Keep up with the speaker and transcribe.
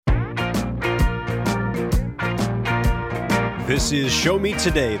This is Show Me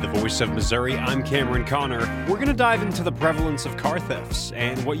Today, the voice of Missouri. I'm Cameron Connor. We're going to dive into the prevalence of car thefts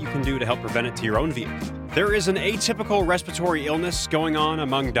and what you can do to help prevent it to your own vehicle. There is an atypical respiratory illness going on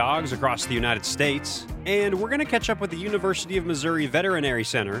among dogs across the United States, and we're going to catch up with the University of Missouri Veterinary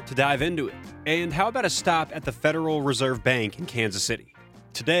Center to dive into it. And how about a stop at the Federal Reserve Bank in Kansas City?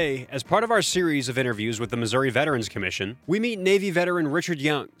 Today, as part of our series of interviews with the Missouri Veterans Commission, we meet Navy veteran Richard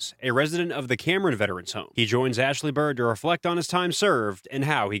Youngs, a resident of the Cameron Veterans Home. He joins Ashley Bird to reflect on his time served and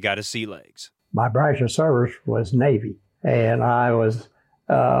how he got his sea legs. My branch of service was Navy, and I was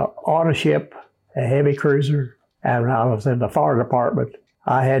on a ship, a heavy cruiser, and when I was in the fire department,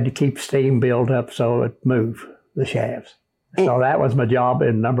 I had to keep steam built up so it moved the shafts. So that was my job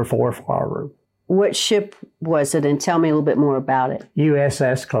in number 4 fire room. What ship was it? And tell me a little bit more about it.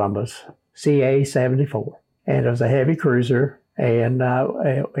 USS Columbus, CA-74. And it was a heavy cruiser, and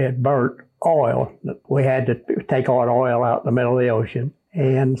it burnt oil. We had to take all the oil out in the middle of the ocean.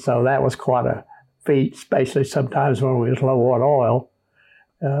 And so that was quite a feat, especially sometimes when we was low on oil.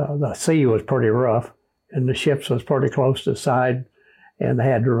 The sea was pretty rough, and the ships was pretty close to the side, and they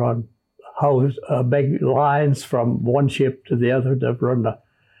had to run big lines from one ship to the other to run the.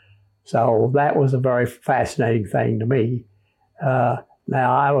 So that was a very fascinating thing to me. Now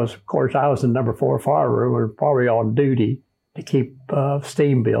I was in number 4 fire room and probably on duty to keep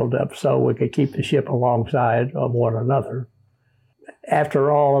steam build up so we could keep the ship alongside of one another.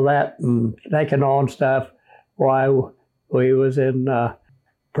 After all of that and taking on stuff, while we was in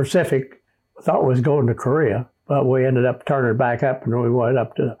Pacific, we thought we was going to Korea, but we ended up turning back up and we went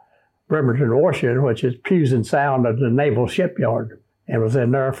up to Bremerton, Washington, which is Puget Sound of the Naval Shipyard. And was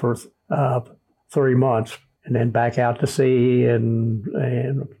in there for 3 months, and then back out to sea and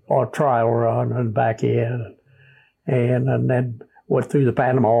on a trial run and back in, and then went through the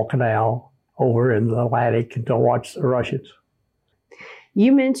Panama Canal over in the Atlantic to watch the Russians.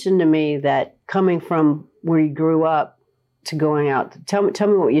 You mentioned to me that coming from where you grew up to going out, tell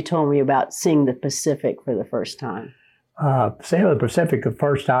me what you told me about seeing the Pacific for the first time. Seeing the Pacific the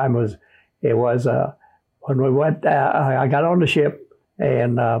first time was when we went. I got on the ship.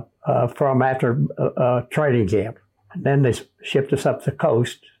 And from after training camp. And then they shipped us up the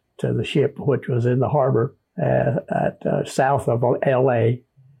coast to the ship, which was in the harbor south of L.A.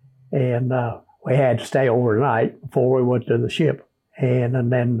 And we had to stay overnight before we went to the ship.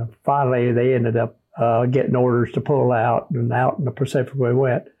 And then finally they ended up getting orders to pull out, and out in the Pacific we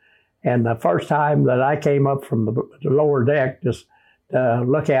went. And the first time that I came up from the lower deck, just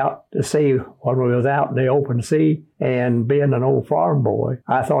look out to see when we was out in the open sea, and being an old farm boy,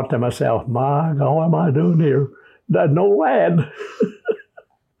 I thought to myself, my God, what am I doing here? There's no land.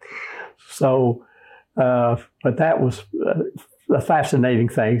 So, but that was the fascinating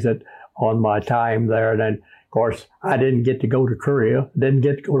things that on my time there. And then, of course, I didn't get to go to Korea, didn't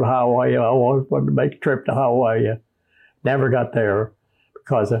get to go to Hawaii. I always wanted to make a trip to Hawaii. Never got there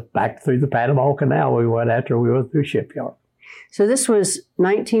because back through the Panama Canal we went after we went through shipyard. So this was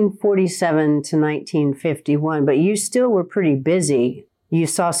 1947 to 1951, but you still were pretty busy. You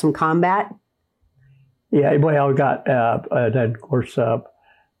saw some combat? Yeah, well, I got, and then of course, the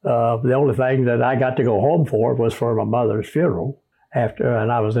only thing that I got to go home for was for my mother's funeral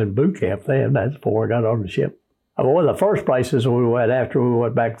and I was in boot camp then. That's before I got on the ship. One of the first places we went after we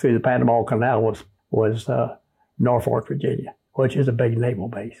went back through the Panama Canal was Norfolk, Virginia, which is a big naval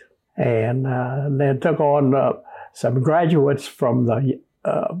base. And then took on some graduates from the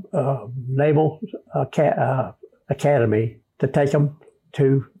Naval Academy to take them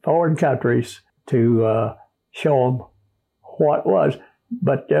to foreign countries to show them what was.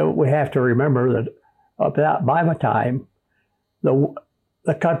 But we have to remember that about by the time,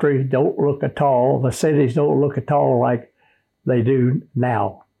 the countries don't look at all, the cities don't look at all like they do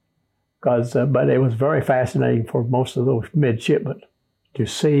now. But it was very fascinating for most of those midshipmen to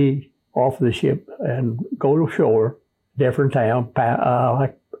see off the ship and go to shore, different town,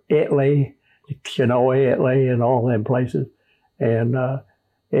 like Italy, Genoa, Italy, and all them places. And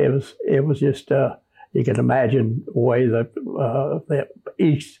it was just, you can imagine the way that the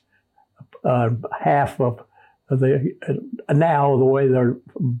east half of now, the way they're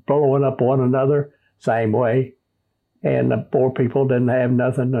blowing up one another, same way. And the poor people didn't have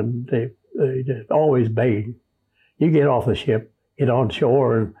nothing, and they just always begging. You get off the ship, get on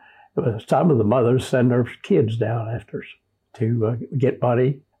shore, and some of the mothers send their kids down after us to get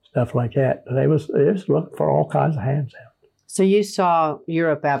money, stuff like that. They was looking for all kinds of hands out. So you saw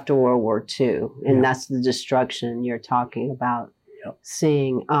Europe after World War II, and that's the destruction you're talking about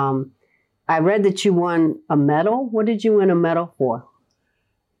seeing. I read that you won a medal. What did you win a medal for?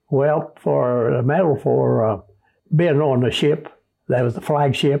 Well, for a medal for been on the ship. That was the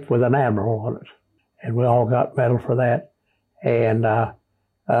flagship with an admiral on it. And we all got medal for that. And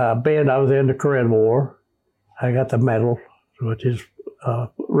being I was in the Korean War, I got the medal, which is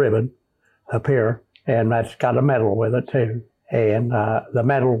ribbon up here, and that's got a medal with it too. And the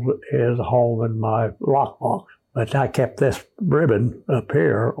medal is home in my lockbox. But I kept this ribbon up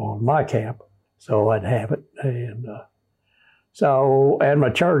here on my cap, so I'd have it. And and my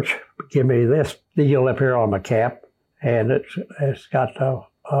church gave me this deal up here on my cap, and it's got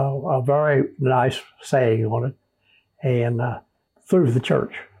a very nice saying on it, and through the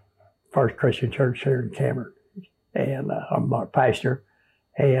church, First Christian Church here in Cameron, and I'm our pastor,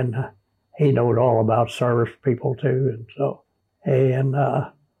 and he knowed all about service people too, and so, and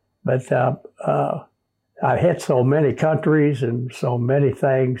I hit so many countries and so many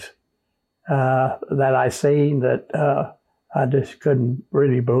things that I seen that I just couldn't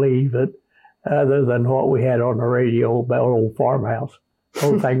really believe it, other than what we had on the radio about old farmhouse. The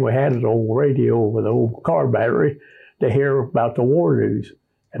only thing we had is an old radio with an old car battery to hear about the war news.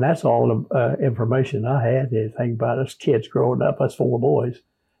 And that's all the information I had, anything about us kids growing up, us 4 boys,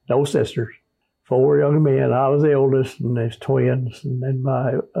 no sisters, 4 young men. I was the oldest, and there's twins, and then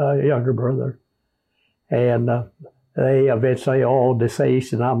my younger brother. And they eventually all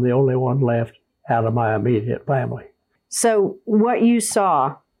deceased, and I'm the only one left out of my immediate family. So what you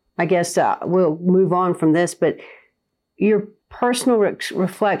saw, I guess we'll move on from this, but your personal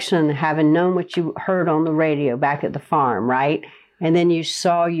reflection, having known what you heard on the radio back at the farm, right? And then you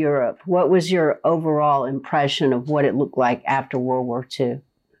saw Europe. What was your overall impression of what it looked like after World War II?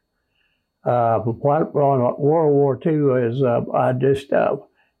 What on World War II is,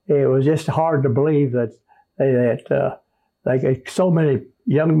 it was just hard to believe that so many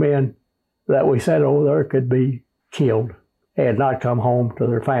young men that we sent over there could be killed and not come home to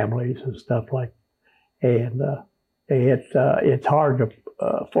their families and stuff like that. And it's hard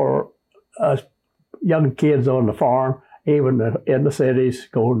for us young kids on the farm, even in the cities,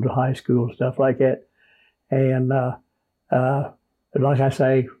 going to high school and stuff like that. And like I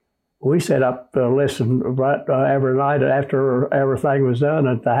say, we set up to listen every night after everything was done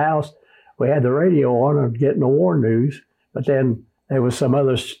at the house. We had the radio on and getting the war news, but then there was some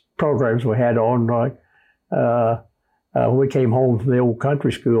other programs we had on, like we came home from the old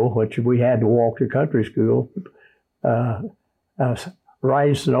country school, which we had to walk to country school.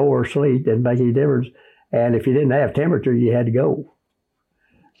 Rain, snow, or sleet didn't make any difference. And if you didn't have temperature, you had to go.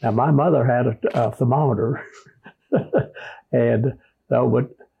 Now, my mother had a thermometer, and so,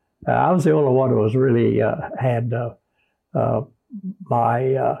 but I was the only one who was really had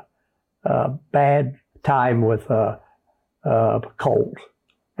my bad time with colds,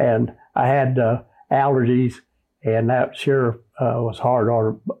 and I had allergies, and that sure was hard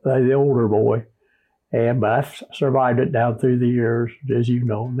on the older boy. But I survived it down through the years, as you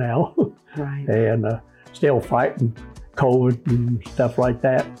know now. Right. And still fighting COVID and stuff like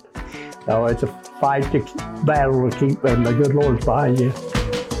that. So it's a battle to keep, and the good Lord's behind you.